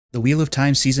The Wheel of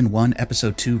Time Season 1,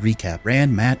 Episode 2 recap.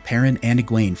 Rand, Mat, Perrin, and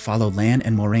Egwene follow Lan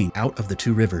and Moraine out of the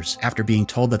Two Rivers after being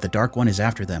told that the Dark One is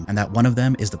after them and that one of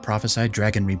them is the prophesied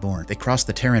Dragon Reborn. They cross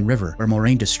the Terran River, where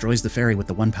Moraine destroys the ferry with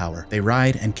the One Power. They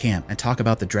ride and camp and talk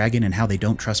about the dragon and how they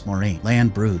don't trust Moraine. Lan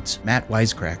broods. Mat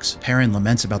wisecracks. Perrin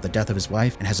laments about the death of his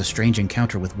wife and has a strange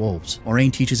encounter with wolves.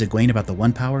 Moraine teaches Egwene about the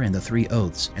One Power and the Three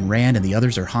Oaths, and Rand and the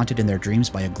others are haunted in their dreams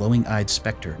by a glowing-eyed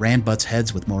specter. Rand butts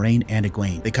heads with Moraine and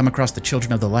Egwene. They come across the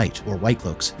Children of the Light, or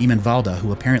Whitecloaks. Eamon Valda,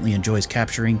 who apparently enjoys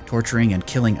capturing, torturing, and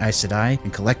killing Aes Sedai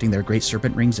and collecting their great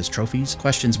serpent rings as trophies,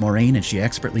 questions Moraine and she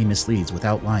expertly misleads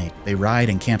without lying. They ride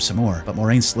and camp some more, but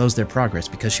Moraine slows their progress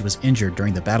because she was injured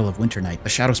during the Battle of Winternight. The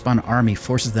Shadowspawn army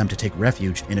forces them to take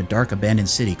refuge in a dark abandoned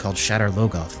city called Shadar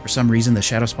Logoth. For some reason, the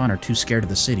Shadowspawn are too scared of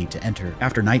the city to enter.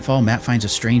 After nightfall, Mat finds a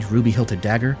strange ruby-hilted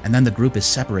dagger, and then the group is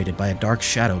separated by a dark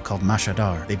shadow called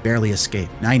Mashadar. They barely escape.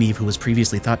 Nynaeve, who was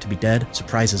previously thought to be dead,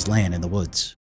 surprises Lan in the woods.